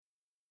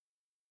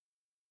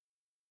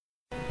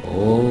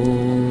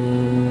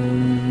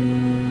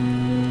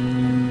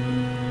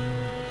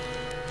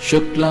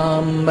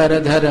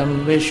शुक्लाम्बरधरं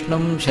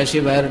विष्णुं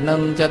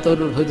शशिवर्णं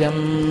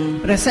चतुर्भुजम्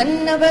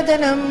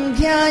प्रसन्नवदनं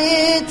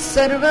ध्यायेत्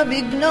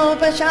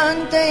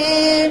सर्वविघ्नोपशान्तये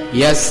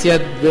यस्य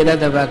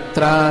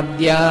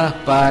द्विरदवक्त्राद्याः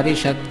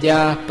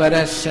पारिषद्याः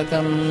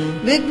परशतम्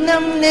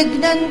विघ्नं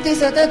निघ्नन्ति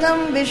सततं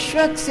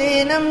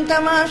विश्वक्सेनं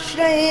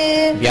तमाश्रये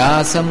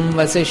व्यासं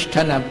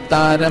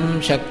वसिष्ठनप्तारं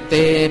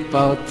शक्तेः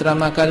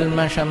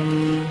पौत्रमकल्मषम्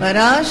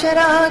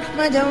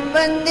पराशरात्मजं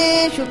वन्दे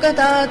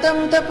शुकतातं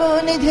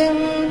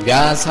तपोनिधिम्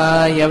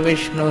व्यासाय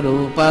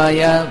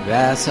विष्णुरूपाय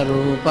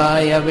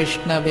व्यासरूपाय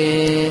विष्णवे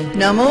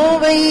नमो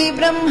वै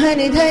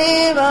ब्रह्मनिधये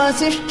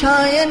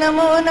वासिष्ठाय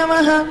नमो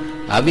नमः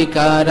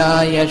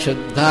अविकाराय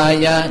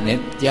शुद्धाय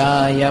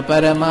नित्याय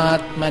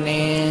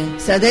परमात्मने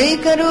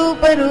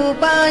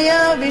सदैकरूपरूपाय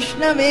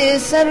विष्णवे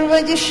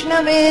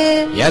सर्वजिष्णवे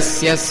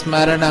यस्य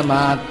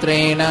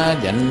स्मरणमात्रेण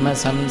जन्म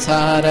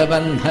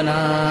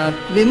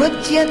संसारबन्धनात्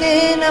विमुच्यते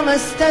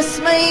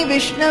नमस्तस्मै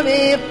विष्णवे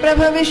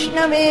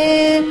प्रभविष्णवे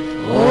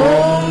ॐ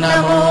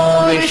नमो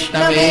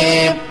विष्णवे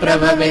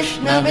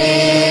प्रभविष्णवे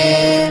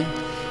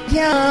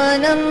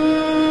ध्यानम्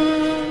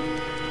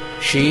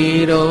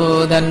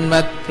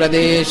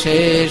क्षीरोदन्मत्प्रदेशे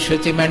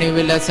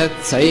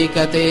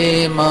शुचिमणिविलसत्सैकते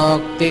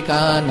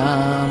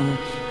मौक्तिकानाम्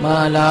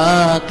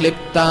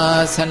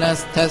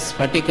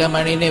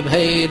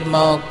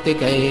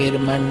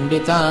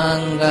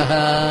मालाक्लिप्तासनस्थस्फटिकमणिनिभैर्मौक्तिकैर्मण्डिताङ्गः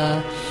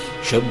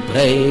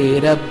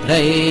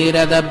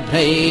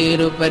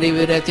शुभ्रैरभ्रैरदभ्रैरुपरि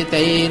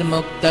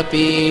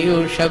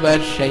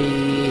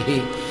विरचितैर्मुक्तपीयूषवर्षैः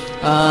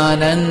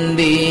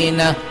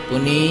आनन्दीनः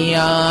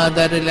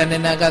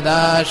पुनीयादर्लनिनगदा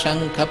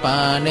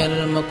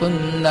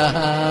शङ्खपाणिर्मुकुन्दः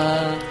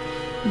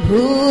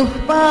भूः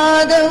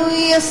पादौ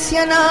यस्य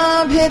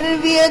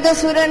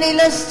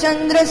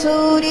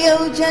नाभिर्व्यदसुरनिलश्चन्द्रसूर्यौ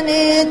च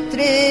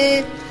नेत्रे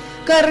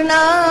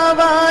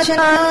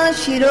कर्णावाशना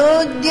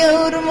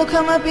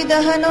शिरोद्यौर्मुखमपि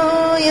दहनो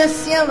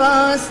यस्य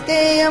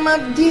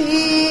वास्तेयमब्धिः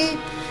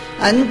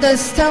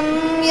अन्तस्थं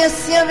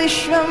यस्य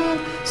विश्वं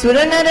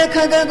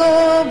सुरनरखगो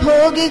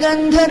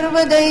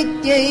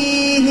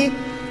भोगिगन्धर्वदैत्यैः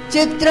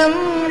चित्रं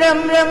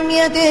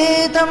रम्यते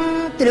तं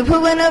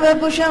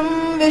त्रिभुवनवपुषं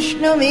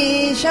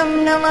विष्णुमीशं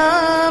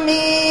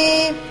नमामि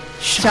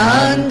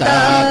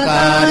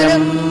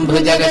शान्ताकारं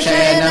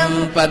भुजगशयनं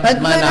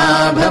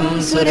पद्मनाभं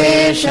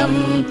सुरेशं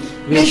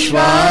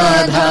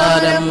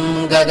विश्वाधारं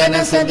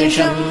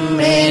गगनसदृशं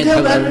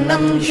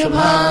मेघवर्णं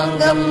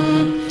शुभाङ्गम्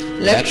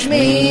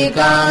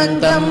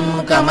लक्ष्मीकान्तं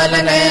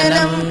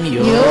कमलनयनं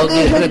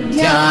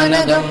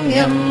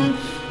योगिहृद्यानगम्यं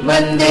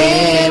वन्दे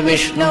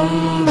विष्णुं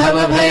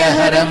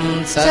भवभयहरं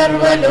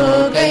सर्वलोकैकनाथम्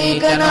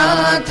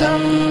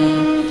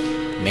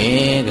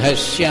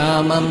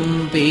मेघश्यामं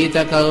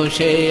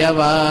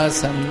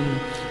पीतकौशेयवासं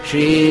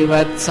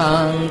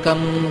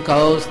श्रीवत्साङ्कं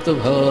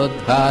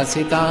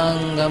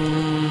कौस्तुभोद्भासिताङ्गम्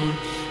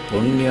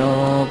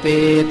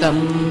पुण्योपेतं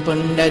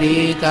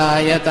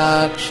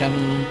पुण्डरीकायताक्षं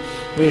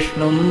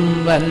विष्णुं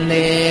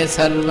वन्दे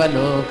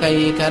सर्वलोकैकनाथम्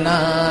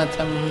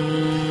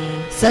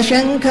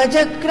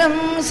सशङ्खचक्रं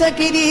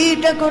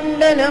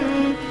सकिरीटकुण्डलं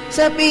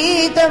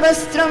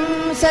सपीतवस्त्रं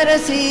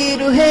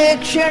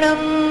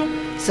सरसीरुहेक्षणं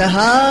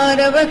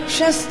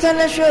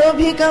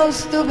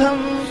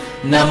सहारवक्षस्थलशोभिकौस्तुभम्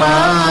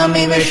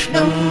नमामि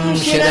विष्णुं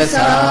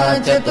शिरसा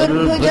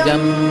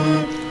चतुर्भुजम्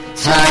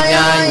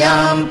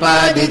छायायां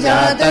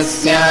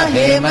पारिजातस्य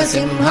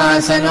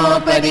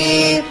हेमसिंहासनोपरि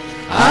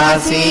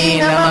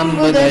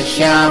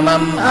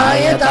आसीनमम्बुदश्यामम्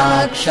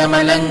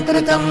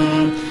आयताक्षमलङ्कृतम्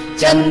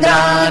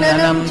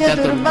चन्द्राननं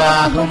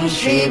चतुर्बाहुं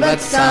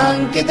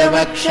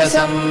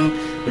श्रीवत्साङ्कितवक्षसं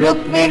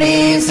रुक्मिणी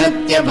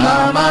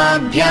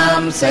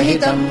सत्यभामाभ्यां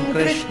सहितं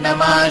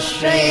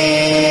कृष्णमाश्रये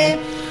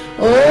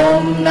ॐ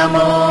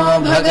नमो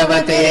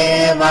भगवते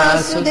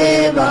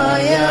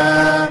वासुदेवाय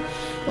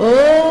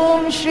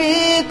ॐ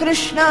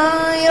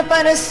श्रीकृष्णाय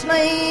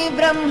परस्मै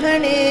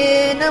ब्रह्मणे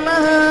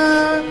नमः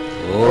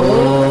ॐ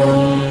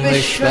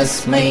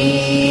विश्वस्मै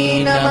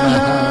नमः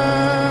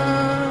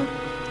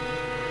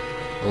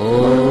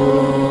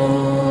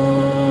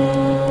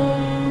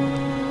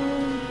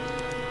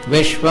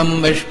विश्वं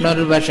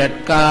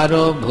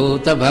विष्णुर्वषट्कारो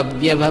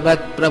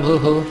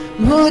भूतभव्यभवत्प्रभुः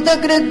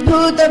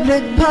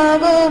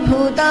भूतकृद्भूतभृद्भावो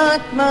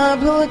भूतात्मा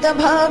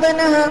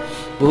भूतभावनः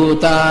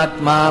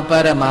भूतात्मा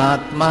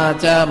परमात्मा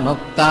च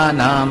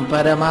मुक्तानां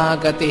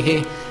परमागतिः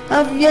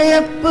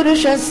अव्ययः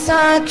पुरुषः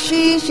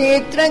साक्षी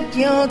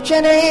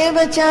क्षेत्रज्ञोऽक्षर एव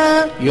च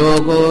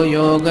योगो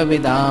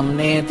योगविदां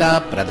नेता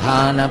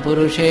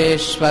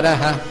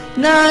प्रधानपुरुषेश्वरः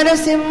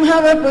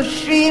नारसिंहवपुः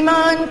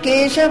श्रीमान्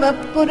केशवः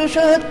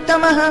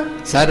पुरुषोत्तमः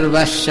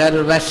सर्वः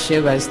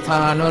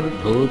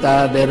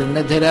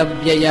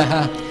सर्वशिवस्थाणुर्भूतादिर्निधिरव्ययः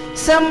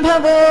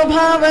सम्भवो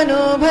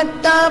भावनो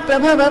भक्ता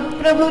प्रभवः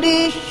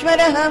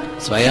प्रभुरीश्वरः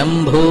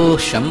स्वयंभूः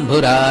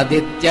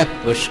शम्भुरादित्यः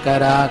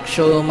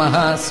पुष्कराक्षो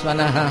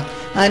महास्वनः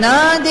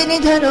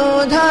अनादिनिधनो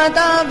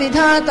धाता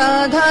विधाता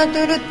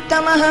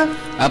धातुरुत्तमः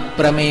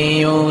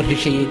अप्रमेयो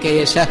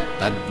ऋषिकेशः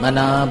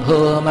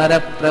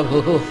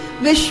पद्मनाभोऽमरप्रभुः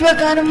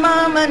विश्वकर्मा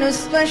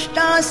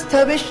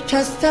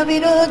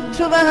मनुस्त्वष्टास्थविष्ठस्थविरो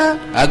ध्रुवः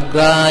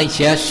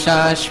अग्राह्यः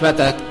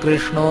शाश्वतः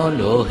कृष्णो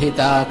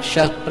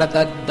लोहिताक्षः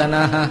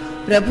प्रतद्दनः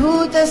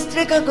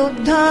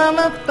प्रभूतस्त्रिककुब्धाम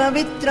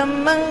पवित्रम्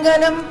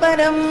मङ्गलम्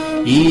परम्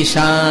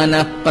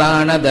ईशानः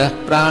प्राणदः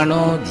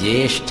प्राणो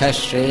ज्येष्ठः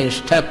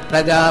श्रेष्ठः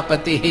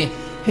प्रजापतिः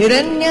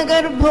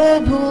हिरण्यगर्भो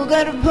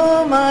भूगर्भो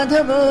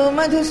माधवो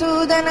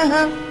मधुसूदनः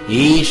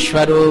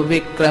ईश्वरो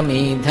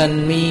विक्रमी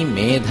धन्वी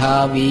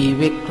मेधावी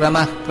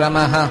विक्रमः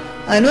क्रमः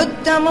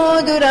अनुत्तमो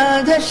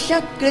दुराधर्ष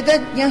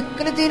कृतज्ञः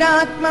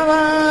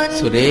कृतिरात्मवान्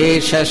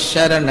सुरेशः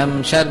शरणं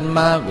शर्म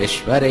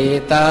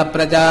विश्वरेता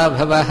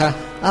प्रजाभवः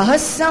अहः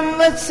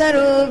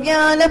संवत्सरो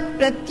व्यालः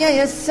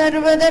प्रत्ययः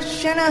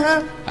सर्वदर्शनः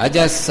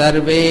अजः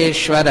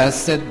सर्वेश्वरः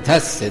सिद्धः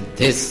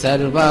सिद्धिः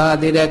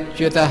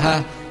सर्वादिरच्युतः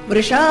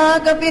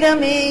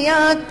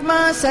वृषाकपिरमेयात्मा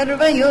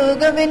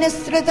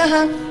सर्वयोगविनिसृतः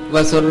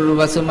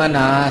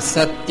वसुर्वसुमनः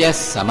सत्यः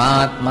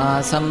समात्मा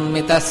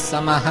संमितः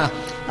समः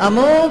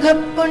अमोघः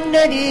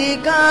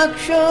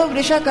पुण्डरीकाक्षो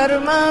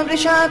वृषकर्मा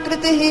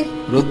वृषाकृतिः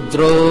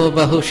रुद्रो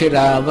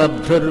बहुशिरा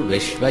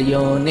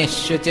बभ्रुर्विश्वयोनिः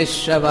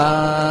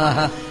शुचिश्रवाः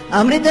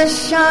अमृतः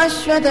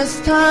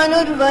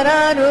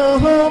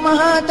शाश्वतस्थाणुर्वरारोहो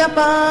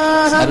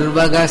महातपाः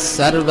सर्वगः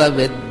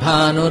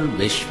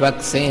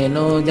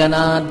सर्वविद्भानुर्विश्वक्सेनो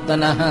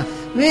जनार्दनः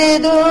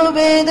वेदो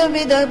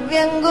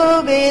वेदविदव्यङ्गो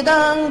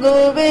वेदाङ्गो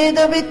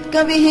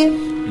वेदवित्कविः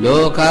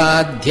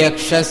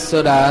लोकाध्यक्षः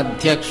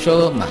सुराध्यक्षो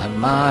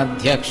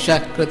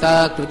महर्माध्यक्षः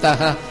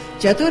कृताकृतः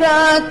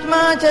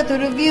चतुरात्मा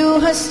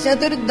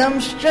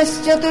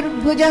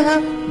चतुर्व्यूहश्चतुर्दंष्ट्रश्चतुर्भुजः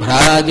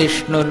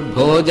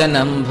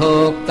भ्राजिष्णुर्भोजनं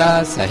भोक्ता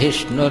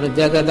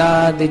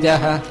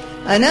सहिष्णुर्जगदादिजः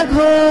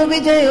अनघो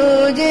विजयो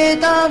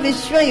जेता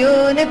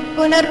विश्वयोनिः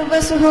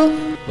पुनर्वसुः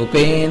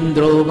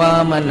उपेन्द्रो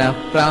वामनः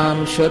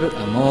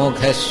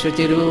प्रांशुरमोघः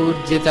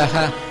शुचिरूर्जितः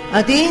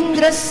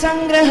अतीन्द्रः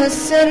सङ्ग्रहः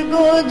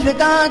सर्गो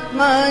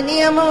धृतात्मा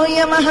नियमो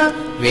यमः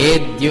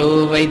वेद्यो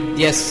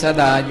वैद्यः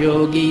सदा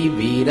योगी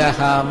वीरः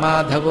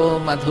माधवो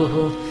मधुः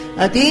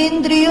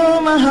अतीन्द्रियो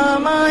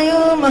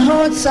महामायो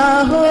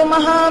महोत्साहो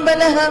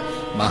महाबलः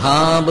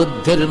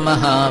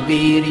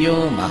महाबुद्धिर्महावीर्यो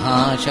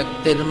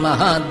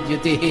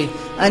महाशक्तिर्महाद्युतिः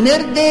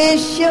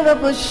अनिर्देश्य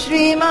वपुः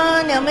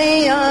श्रीमान्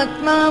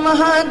अमेयात्मा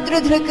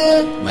महादृधृक्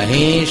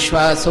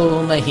महेश्वासो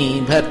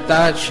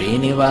महीभर्ता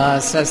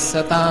श्रीनिवासः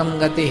सतां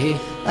गतिः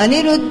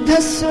अनिरुद्धः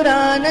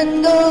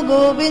सुरानन्दो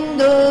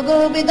गोविन्दो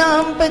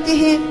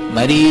गोविदाम्पतिः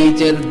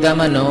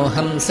मरीचिर्दमनो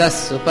हंसः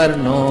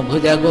सुपर्णो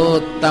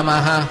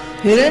भुजगोत्तमः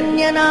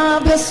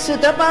हिरण्यनाभः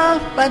सुतपाः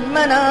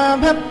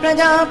पद्मनाभः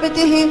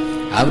प्रजापतिः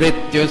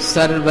आवृत्युः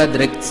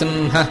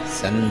सर्वदृक्सिंहः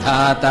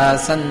सन्धाता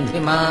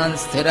सन्धिमान्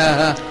स्थिरः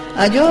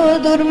अजो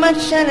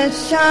दुर्मर्शनः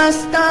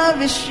शास्ता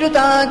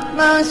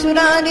विश्रुतात्मा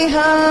सुरारिः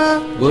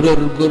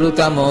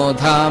गुरुर्गुरुतमो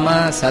धाम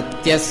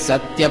सत्यः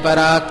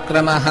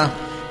सत्यपराक्रमः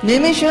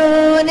निमिषो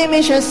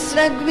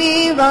निमिषस्रग्वी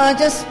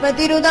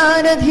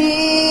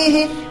वाचस्पतिरुदारधीः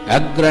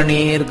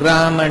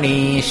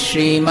अग्रणीर्ग्रामणीः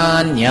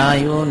श्रीमान्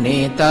न्यायो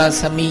नेता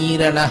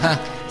समीरणः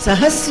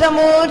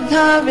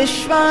सहस्रमूर्धा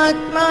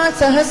विश्वात्मा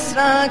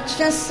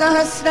सहस्राक्षः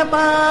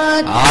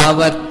सहस्रपात्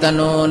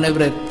आवर्तनो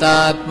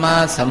निवृत्तात्मा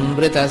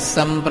संवृतः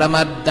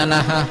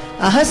सम्प्रमर्दनः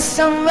अहः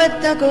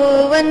संवर्तको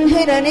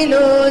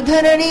वह्निरनिलो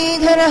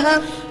धरणीधरः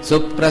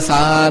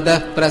सुप्रसादः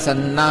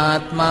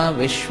प्रसन्नात्मा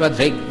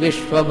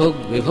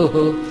विश्वधृग्विश्वभुग्विभुः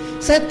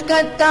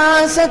सत्कर्ता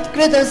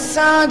सत्कृतः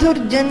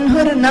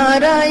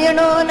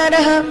साधुर्जह्नुर्नारायणो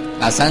नरः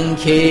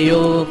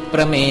असङ्ख्येयो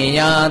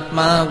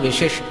प्रमेयात्मा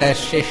विशिष्टः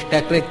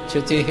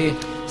शिष्टकृच्छुचिः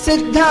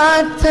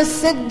सिद्धार्थः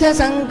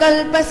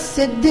सिद्धसङ्कल्पः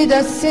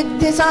सिद्धिदः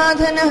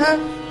सिद्धिसाधनः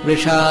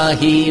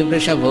वृषाही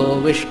वृषभो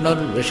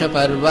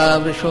विष्णुर्वृषपर्वा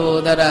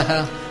वृषोदरः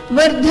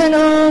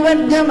वर्धनो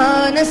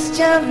वर्धमानश्च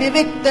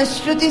विविक्तः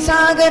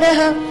श्रुतिसागरः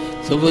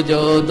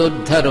सुभुजो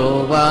दुर्धरो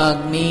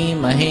वाग्मी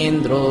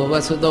महेन्द्रो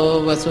वसुदो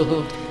वसुः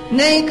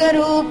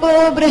नैकरूपो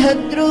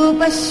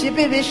बृहद्रूपः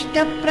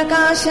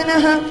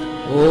शिपिविष्टप्रकाशनः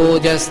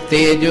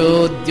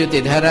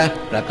ओजस्तेजोद्युतिधरः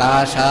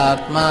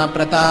प्रकाशात्मा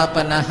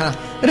प्रतापनः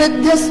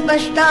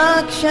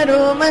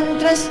रुद्धस्पष्टाक्षरो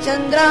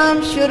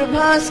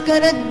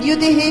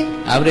मन्त्रश्चन्द्रांशुर्भास्करद्युतिः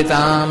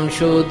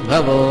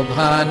अवृतांशूद्भवो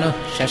भानुः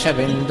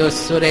शशबिन्दुः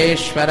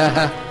सुरेश्वरः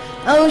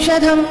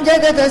औषधम्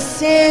जगतः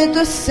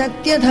सेतुः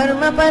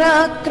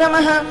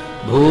सत्यधर्मपराक्रमः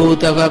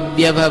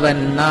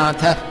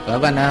भूतभव्यभवन्नाथः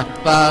पवनः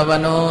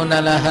पावनो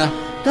नलः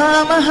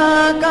कामः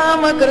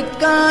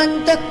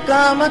कामकृत्कान्तः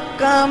कामः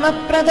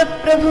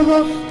कामप्रदप्रभुः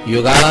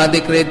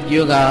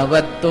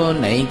युगादिकृद्युगावत्तो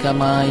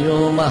नैकमायो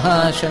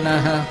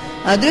महाशनः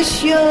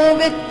अदृश्यो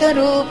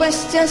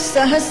व्यक्तरूपश्च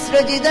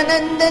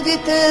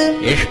सहस्रजिदनन्दजित्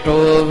इष्टो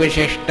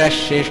विशिष्टः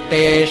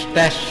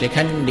शिष्टेष्टः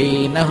शिखण्डी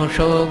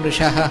नहुषो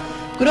वृषः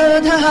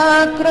क्रोधः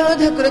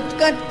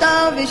क्रोधकृत्कर्ता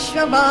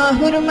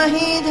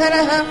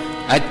विश्वबाहुर्महीधरः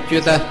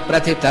अच्युतः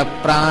प्रथितः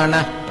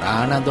प्राणः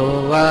प्राणदो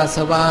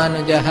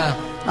वासवानुजः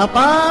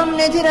अपां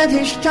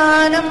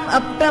निधिरधिष्ठानम्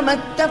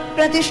अप्रमत्तः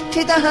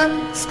प्रतिष्ठितः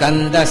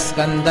स्कन्दः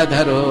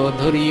स्कन्दधरो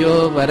धुर्यो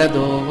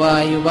वरदो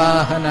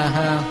वायुवाहनः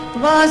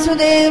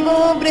वासुदेवो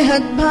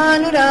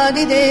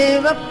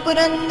बृहद्भानुरादिदेवः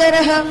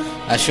पुरन्दरः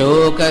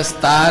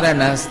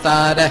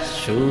अशोकस्तारणस्तारः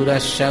शूरः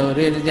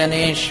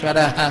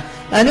शौरिर्जनेश्वरः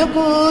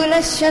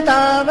अनुकूलश्च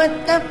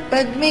तावत्तः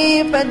पद्मे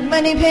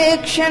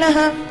पद्मनिभेक्षणः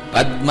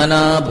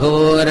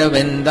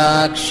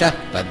पद्मनाभोरविन्दाक्षः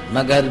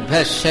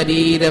पद्मगर्भः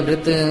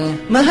शरीरभृत्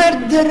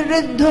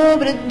महर्धर्वृद्धो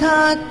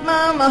वृद्धात्मा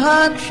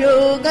महाक्षो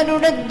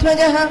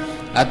गरुडध्वजः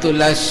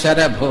अतुलः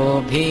शरभो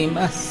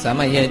भीमः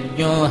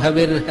समयज्ञो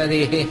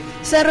हविर्हरिः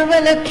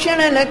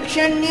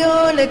सर्वलक्षणलक्षण्यो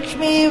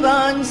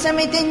लक्ष्मीवान्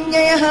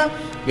समितिञ्जयः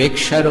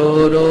विक्षरो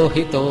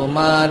रोहितो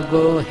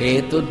मार्गो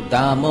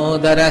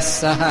हेतुर्दामोदरः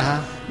सहः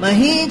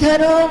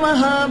महीधरो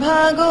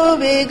महाभागो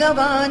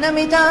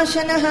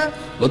वेगवानमिताशनः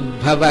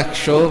उद्भवः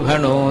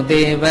क्षोभणो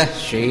देवः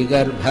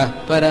श्रीगर्भः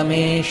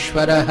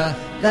परमेश्वरः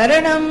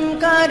करणं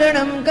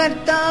कारणं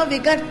कर्ता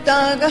विकर्ता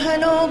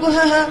गहनो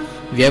गुहः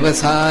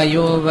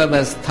व्यवसायो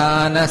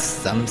व्यवस्थानः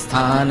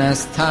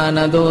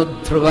संस्थानस्थानदो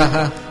ध्रुवः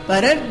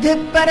परर्धिः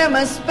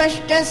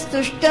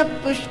परमस्पष्टस्तुष्टः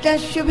पुष्टः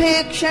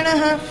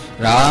शुभेक्षणः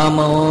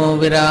रामो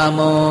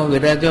विरामो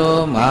विरजो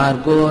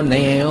मार्गो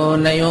नयो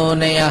नयो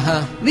नयः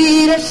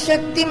वीरः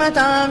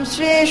शक्तिमतां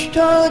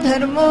श्रेष्ठो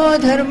धर्मो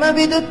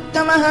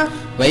धर्मविदुत्तमः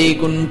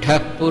वैकुण्ठः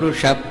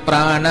पुरुषः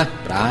प्राणः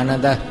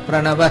प्राणदः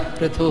प्रणवः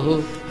पृथुः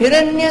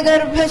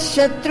हिरण्यगर्भः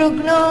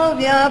शत्रुघ्नो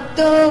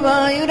व्याप्तो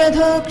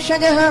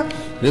वायुरधोक्षजः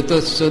ऋतुः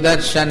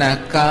सुदर्शनः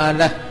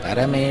कालः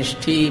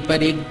परमेष्ठी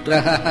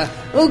परिग्रहः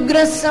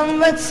उग्रः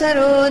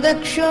संवत्सरो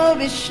दक्षो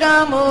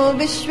विश्रामो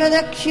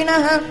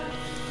विश्वदक्षिणः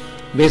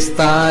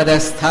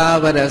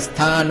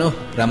विस्तारस्थावरस्थाणुः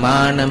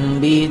प्रमाणम्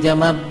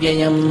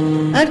बीजमव्ययम्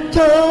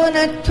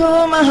अर्थोऽनर्थो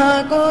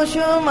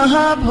महाकोशो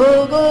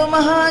महाभोगो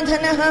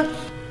महाधनः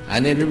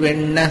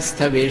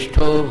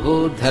अनिर्विण्णस्थविष्ठो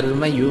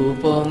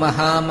भूधर्मयूपो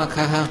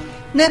महामखः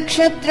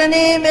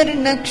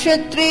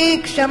नक्षत्रनेमिर्नक्षत्री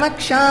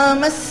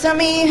क्षमक्षामः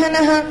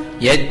समीहनः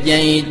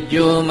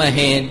यज्ञैज्यो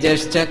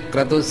महेज्यश्च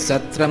क्रतुः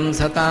सत्रम्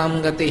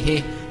सताम् गतिः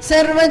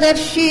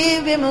सर्वदर्शी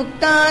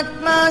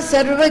विमुक्तात्मा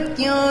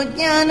सर्वज्ञो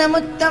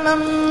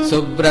ज्ञानमुत्तमम्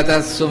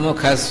सुब्रतः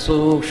सुमुखः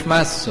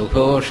सूक्ष्मः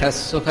सुघोषः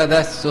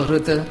सुखदः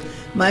सुहृत्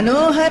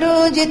मनोहरो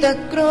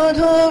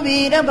जितक्रोधो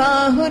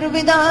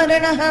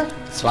वीरबाहुर्विदारणः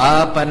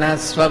स्वापनः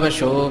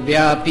स्ववशो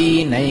व्यापी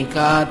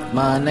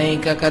नैकात्मा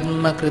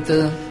नैककर्मकृत्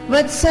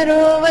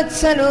वत्सरो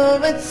वत्सलो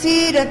वत्सी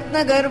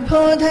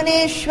रत्नगर्भो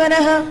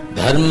धनेश्वरः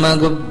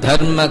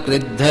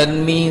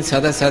धर्मकृद्धर्मी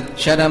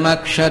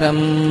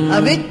सदसच्छरमक्षरम्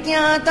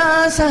अविज्ञाता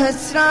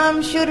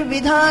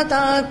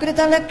सहस्रांशुर्विधाता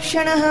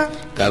कृतलक्षणः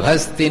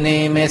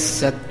कभस्तिनेमिः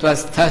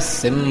सत्त्वस्थः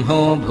सिंहो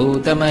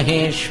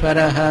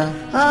भूतमहेश्वरः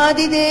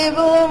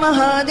आदिदेवो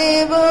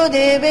महादेवो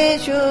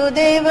देवेशो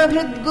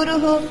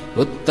देवभृद्गुरुः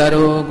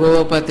उत्तरो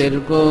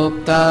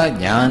गोपतिर्गोप्ता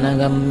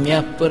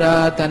ज्ञानगम्यः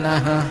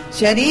पुरातनः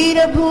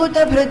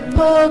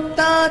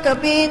शरीरभूतभृद्भोक्ता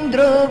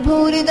कपीन्द्रो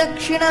भूरि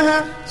दक्षिणः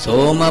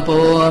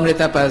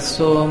सोमपोऽमृतपः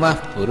सोमः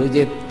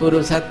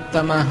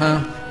पुरुजित्पुरुषत्तमः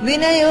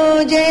विनयो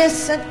जयः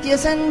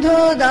सत्यसन्धो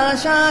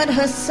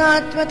दाशार्हः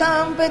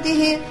सात्वतां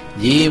पतिः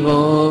जीवो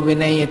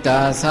विनयिता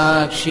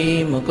साक्षी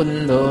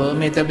मुकुन्दो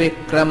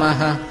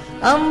मितविक्रमः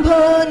अम्भो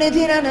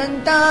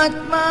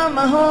निधिरनन्तात्मा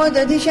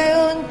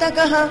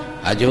महोदधिशयोऽन्तकः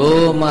अजो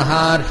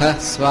महार्हः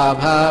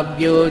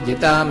स्वाभाव्यो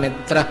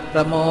जितामित्रः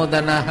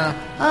प्रमोदनः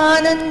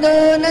आनन्दो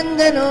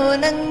नन्दनो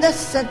नन्दः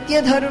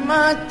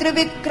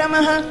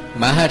सत्यधर्मात्रिविक्रमः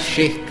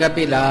महर्षिः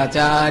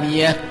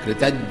कपिलाचार्यः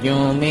कृतज्ञो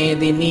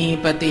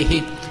मेदिनीपतिः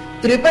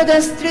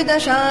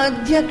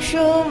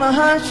त्रिपदस्त्रिदशाध्यक्षो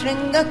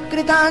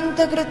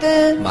महाशृङ्गकृतान्तकृत्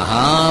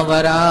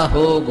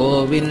महावराहो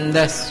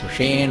गोविन्दः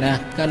सुषेणः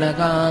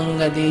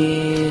कनकाङ्गदी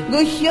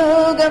गुह्यो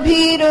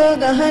गभीरो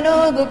गहनो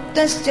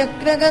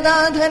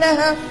गुप्तश्चक्रगदाधरः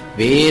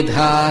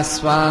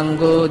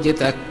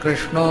वेधास्वाङ्गोजितः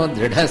कृष्णो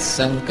दृढः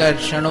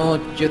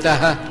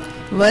सङ्कर्षणोच्युतः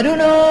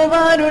वरुणो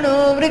वारुणो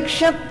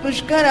वृक्षः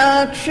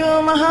पुष्कराक्षो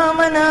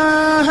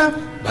महामनाः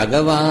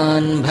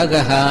भगवान्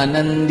भगः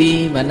नन्दी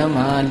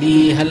वनमाली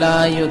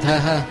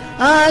हलायुधः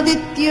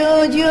आदित्यो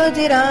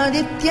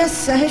ज्योतिरादित्यः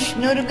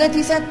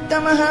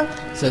सहिष्णुर्गतिसत्तमः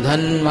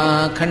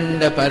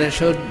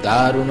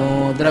सुधन्वाखण्डपरशुर्दारुणो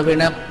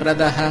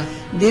द्रविणप्रदः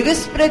दिवि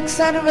स्पृक्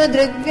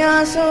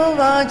सर्वदृग्व्यासो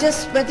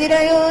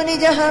वाचस्पतिरयो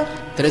निजः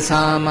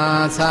त्रिसामा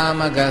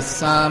सामगः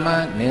साम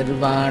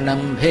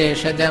निर्वाणम्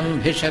भेषजम्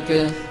भिषक्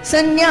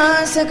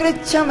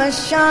सन्न्यासकृच्छमः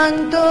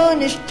शान्तो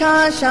निष्ठा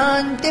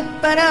शान्तिः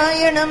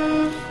परायणम्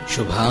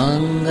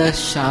शुभाङ्गः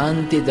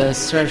शान्तिदः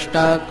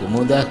स्रष्टा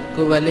कुमुदः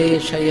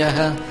कुवलेशयः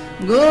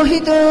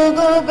गोहितो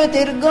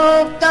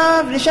गोपतिर्गोप्ता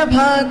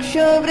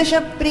वृषभाक्षो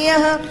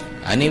वृषप्रियः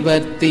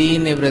अनिवर्ती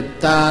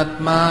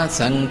निवृत्तात्मा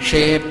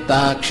संक्षेप्ता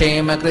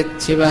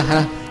क्षेमकृच्छिवः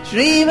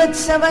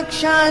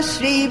श्रीवत्सवक्षा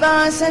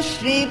श्रीवासः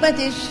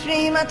श्रीपतिः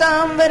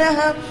श्रीमताम्बरः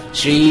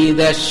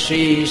श्रीदः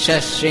श्रीशः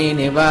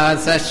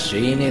श्रीनिवासः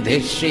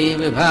श्रीनिधिः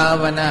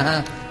श्रीविभावनः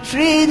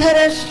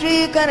श्रीधरः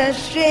श्रीकरः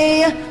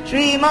श्रेयः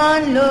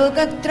श्रीमान्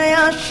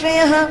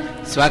लोकत्रयाश्रयः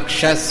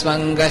स्वक्षः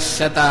स्वङ्गः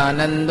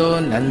शतानन्दो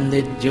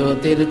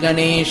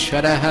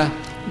नन्दिज्योतिर्गणेश्वरः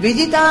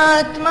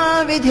विजितात्मा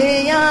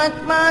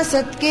विधेयात्मा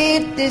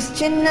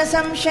सत्कीर्तिश्चिन्न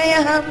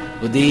संशयः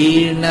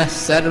उदीर्णः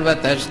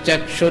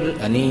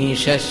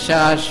सर्वतश्चक्षुरनीशः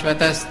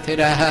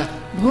शाश्वतस्थिरः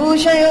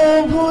भूषयो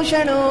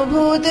भूषणो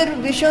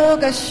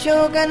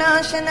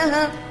भूतिर्विशोकशोकनाशनः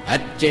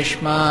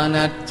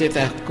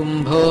अर्चिष्मानर्चितः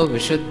कुम्भो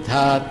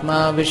विशुद्धात्मा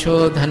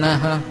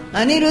विशोधनः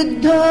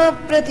अनिरुद्धो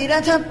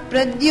प्रतिरथः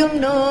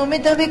प्रद्युम्नो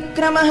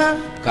मितविक्रमः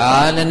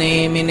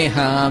कालनेमिनिः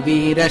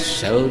वीरः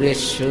शौर्यः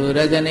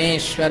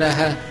शूरजनेश्वरः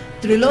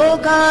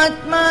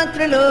त्रिलोकात्मा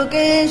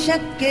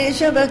त्रिलोकेशः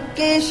केशवः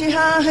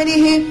केशिहा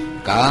हरिः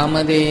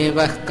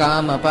कामदेवः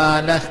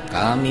कामपालः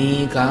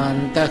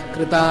कामीकान्तः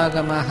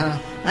कृतागमः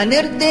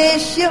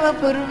अनिर्देश्य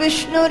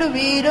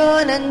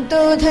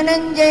वपुर्विष्णुर्वीरोऽनन्तो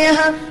धनञ्जयः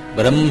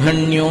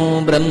ब्रह्मण्यो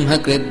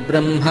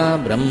ब्रह्मकृद्ब्रह्म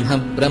ब्रह्म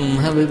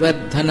ब्रह्म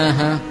विवर्धनः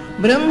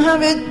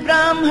ब्रह्मविद्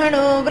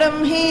ब्राह्मणो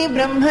ब्रह्मी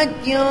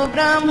ब्रह्मज्ञो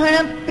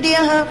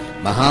ब्राह्मणप्रियः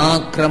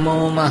महाक्रमो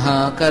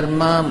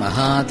महाकर्मा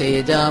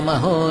महातेजा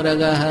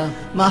महोरगः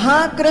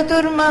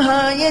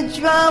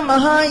महाक्रतुर्महायज्वा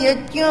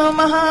महायज्ञो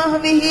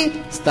महाहविः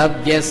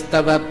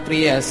स्तव्यस्तव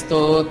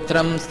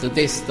प्रियस्तोत्रम्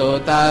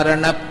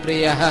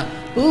स्तुतिस्तोतारणप्रियः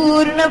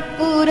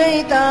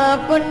पूर्णपूरयिता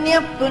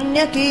पुण्यः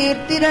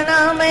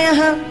पुण्यकीर्तिरनामयः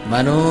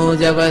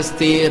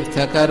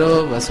मनोजवस्तीर्थकरो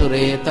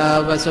वसुरेता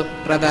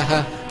वसुप्रदः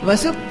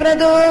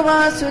वसुप्रदो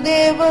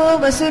वासुदेवो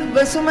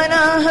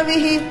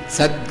वसुर्वसुमनाहविः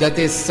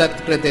सद्गतिः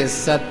सत्कृतिः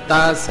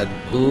सत्ता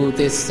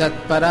सद्भूतिः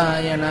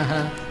सत्परायणः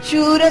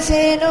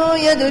शूरसेनो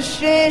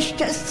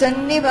यदुश्रेष्ठः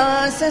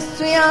सन्निवासः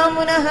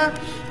सुयामुनः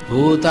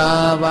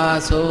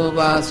भूतावासो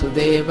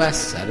वासुदेवः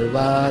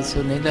सर्वासु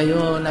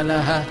निलयो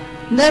नलः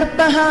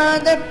दर्पः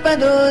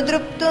दर्पदो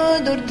दृप्तो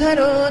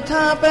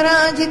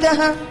दुर्धरोऽथापराजितः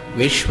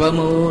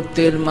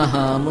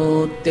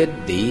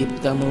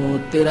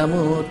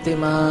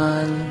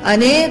विश्वमूर्तिर्महामूर्तिर्दीप्तमूर्तिरमूर्तिमान्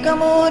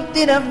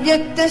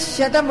अनेकमूर्तिरव्यक्तः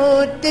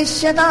शतमूर्तिः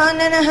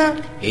शताननः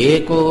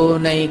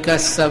एकोनैकः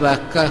सवः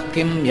कः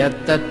किम्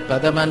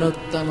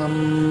यत्तत्पदमनुत्तमम्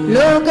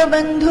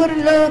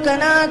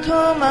लोकबन्धुर्लोकनाथो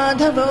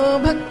माधवो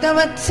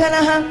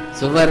भक्तवत्सलः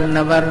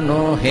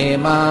सुवर्णवर्णो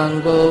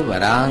हेमाङ्गो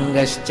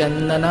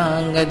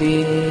वराङ्गश्चन्दनाङ्गदी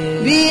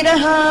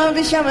वीरः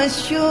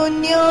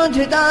विषमशून्यो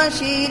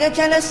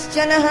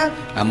धृताशीरचलश्चलः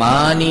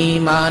अमानी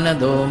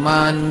मानदो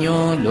मान्यो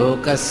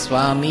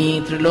लोकस्वामी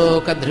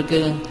त्रिलोकधृक्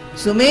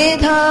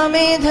सुमेधा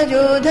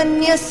मेधजो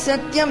धन्यः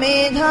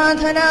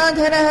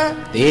सत्यमेधाधराधरः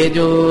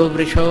तेजो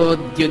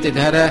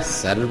वृषोद्युतिधरः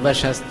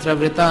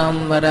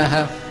सर्वशस्त्रवृताम्बरः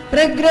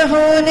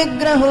प्रग्रहो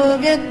निग्रहो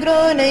व्यग्रो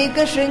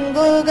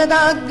नैकशृङ्गो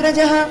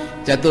गदाग्रजः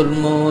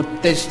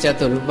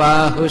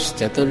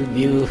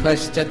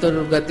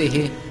चतुर्मूर्तिश्चतुर्बाहुश्चतुर्व्यूहश्चतुर्गतिः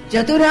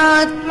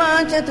चतुरात्मा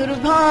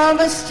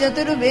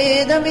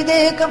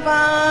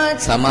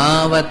चतुर्भावश्चतुर्वेदविदेकपात्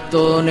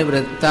समावत्तो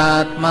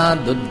निवृत्तात्मा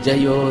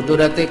दुर्जयो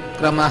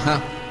दुरतिक्रमः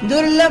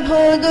दुर्लभो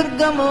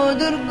दुर्गमो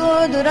दुर्गो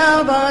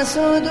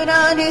दुरावासो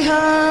दुरारिहा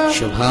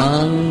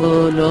शुभाङ्गो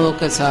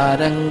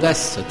लोकसारङ्गः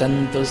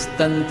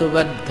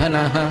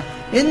सुतन्तुस्तन्तुवर्धनः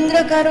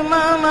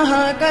इन्द्रकर्मा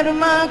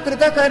महाकर्मा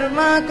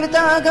कृतकर्मा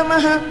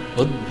कृतागमः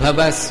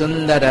उद्भवः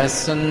सुन्दरः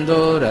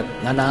सुन्दो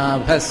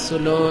रत्ननाभः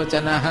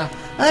सुलोचनः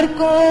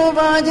अर्को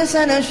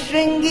वाजसनः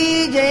शृङ्गी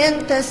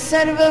जयन्तः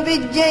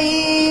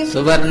सर्वविजयी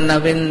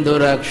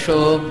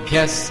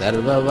सुवर्णबिन्दुरक्षोभ्यः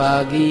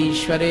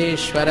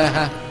सर्ववागीश्वरेश्वरः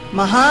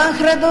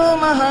महाह्रदो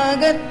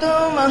महागर्तो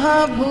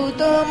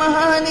महाभूतो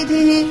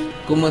महानिधिः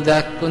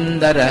कुमुदः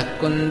कुन्दरः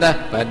कुन्दः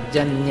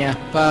पर्जन्यः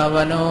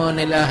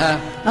पावनोऽनिलः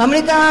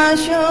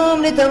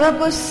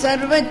अमृताशोऽमृतवपुः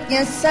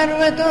सर्वज्ञः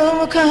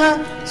सर्वतोमुखः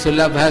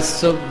सुलभः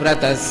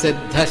सुव्रतः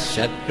सिद्धः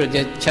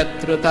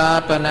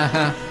शत्रुजिच्छत्रुतापनः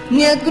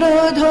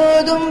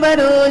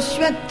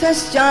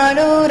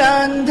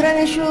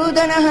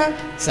न्यग्रोधोदुम्बरोऽश्वत्थश्चाणूरान्ध्रनिषूदनः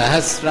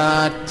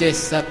सहस्रार्चिः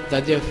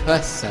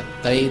सप्तजिह्वः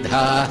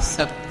सप्तैधाः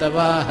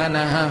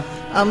सप्तवाहनः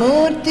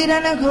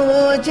अमूर्तिरनघो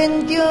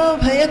चिन्त्यो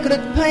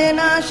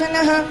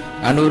भयकृद्भयनाशनः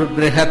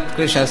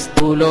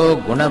अनुर्बृहत्कृशस्थूलो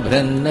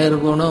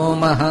गुणभृन्निर्गुणो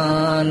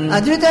महान्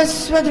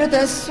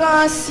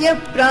अधृतस्वधृतस्वास्य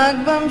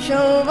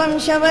प्राग्वंशो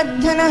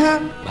वंशवर्धनः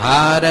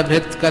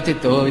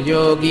भारभृत्कथितो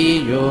योगी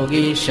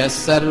योगीशः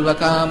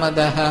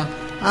सर्वकामदः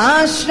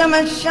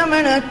आश्रमः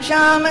शमनः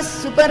क्षामः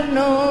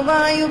सुपर्णो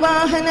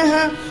वायुवाहनः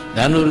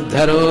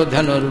धनुर्धरो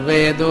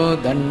धनुर्वेदो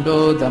दण्डो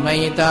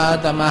दमयिता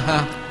दमः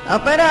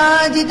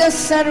अपराजितः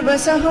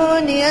सर्वसहो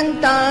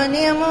नियन्ता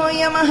नियमो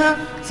यमः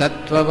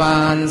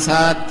सत्त्ववान्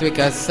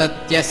सात्विकः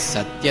सत्यः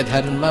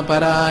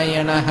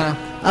सत्यधर्मपरायणः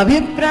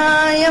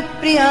अभिप्राय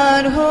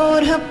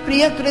प्रियार्होर्ह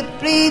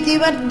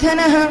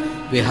प्रियकृत्प्रीतिवर्धनः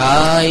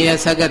विहाय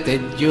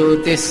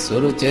सगतिज्योतिः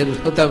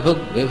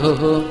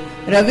सुरुचिर्हुतभुग्विभुः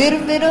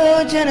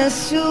रविर्विरोचनः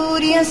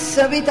सूर्यः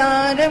सविता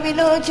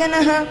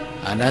रविलोचनः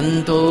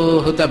अनन्तो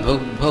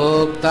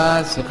हुतभुग्भोक्ता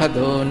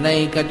सुखदो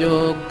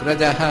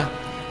नैकजोऽग्रजः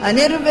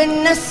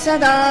अनिर्विण्णः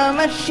सदा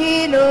मर्षि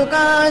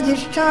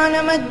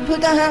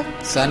लोकाधिष्ठानमद्भुतः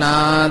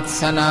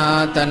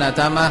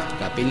सनातनतमः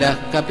कपिलः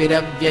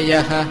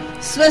कपिरव्ययः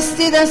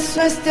स्वस्तिदः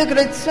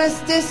स्वस्तिकृत्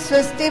स्वस्तिः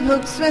स्वस्ति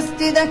भुक्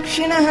स्वस्ति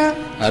दक्षिणः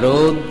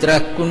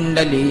अरोद्रः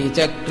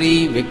कुण्डलीचक्री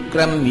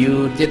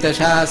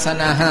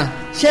विक्रम्यूर्जितशासनः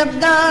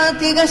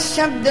शब्दातिगः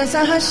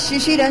शब्दसः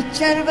शिशिरः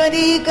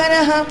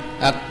चर्वरीकरः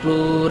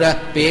अक्रूरः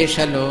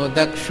पेशलो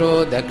दक्षो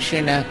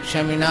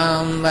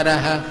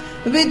दक्षिणक्षमिणाम्बरः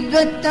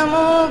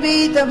विद्वत्तमो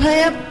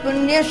वीतभयः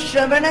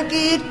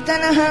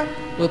पुण्यश्रवणकीर्तनः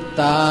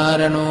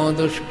उत्तारणो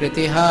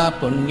दुष्कृतिः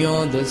पुण्यो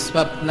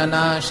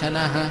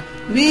दुःस्वप्ननाशनः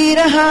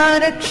वीरः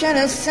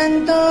रक्षणः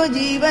सन्तो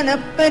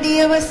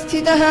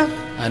जीवनपर्यवस्थितः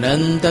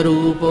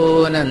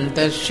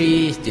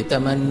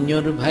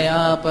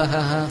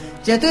अनन्तरूपोऽनन्तश्रीश्चितमन्युर्भयापहः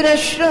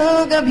चतुरश्रो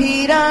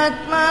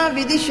गभीरात्मा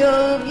विदिशो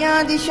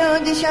व्यादिशो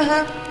दिशः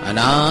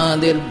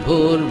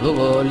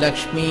अनादिर्भूर्भुवो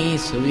लक्ष्मी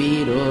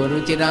सुवीरो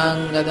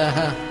रुचिराङ्गदः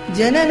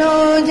जननो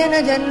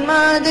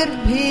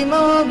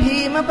जनजन्मादिर्भीमो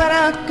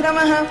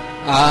भीमपराक्रमः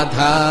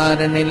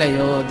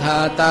आधारनिलयो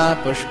धाता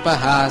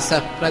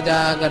पुष्पहासः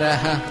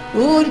प्रजागरः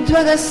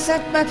ऊर्ध्वगः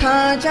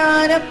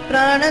सत्पथाचारः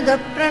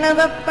प्राणदः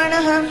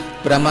प्रणवप्रणः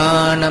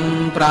प्रमाणम्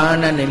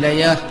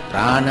प्राणनिलयः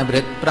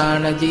प्राणभृत्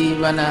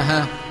प्राणजीवनः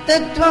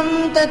तत्त्वम्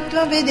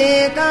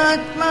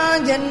तत्त्वविदेकात्मा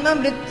जन्म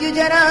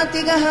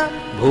मृत्युजरातिगः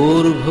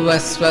भूर्भुवः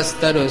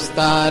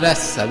स्वस्तरुस्तारः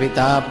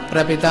सविता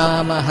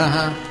प्रपितामहः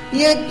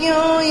यज्ञो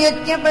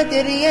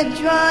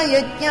यज्ञपतिर्यज्वा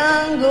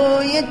यज्ञाङ्गो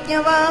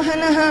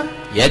यज्ञवाहनः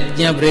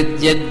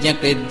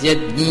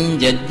यज्ञभृद्यज्ञकृद्यज्ञी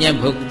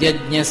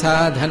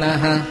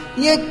यज्ञभुग्यज्ञसाधनः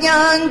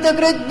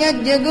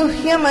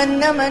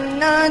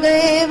यज्ञान्तकृज्ञज्ञगुह्यमन्नमन्नाद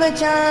एव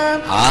च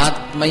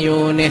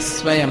आत्मयोनिः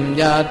स्वयं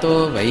जातो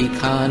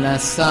वैखानः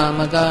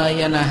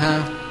सामगायनः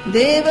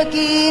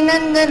देवकी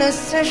नन्दनः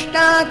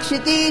स्रष्टा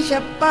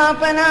क्षितीशः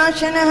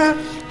पापनाशनः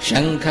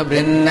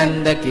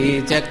शङ्खबृन्नन्दकी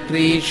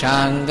चक्री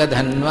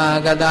शाङ्गधन्वा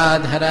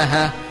गदाधरः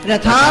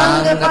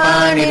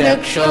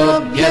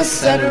रथाङ्गपाणिरक्षोभ्यः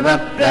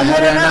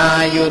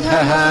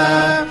सर्वप्रहरणायुधः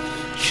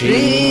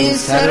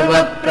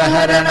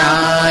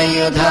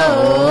श्रीसर्वप्रहरणायुध ॐ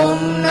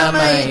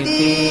नमः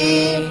इति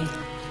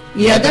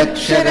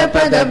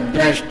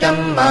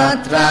यदक्षरपदभ्रष्टम्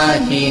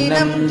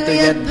मात्राहीनम् तु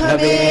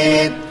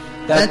यद्भवेत्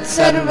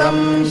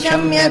तत्सर्वम्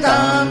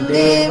क्षम्यताम्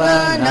देव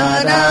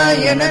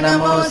नारायण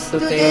नमोऽस्तु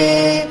ते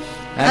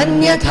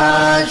अन्यथा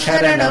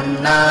शरणम्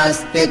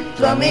नास्ति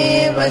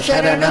त्वमेव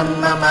शरणम्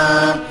मम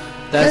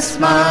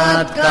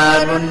तस्मात्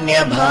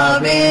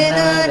कारुण्यभावेन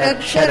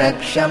रक्ष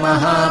रक्ष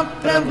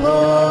महाप्रभो।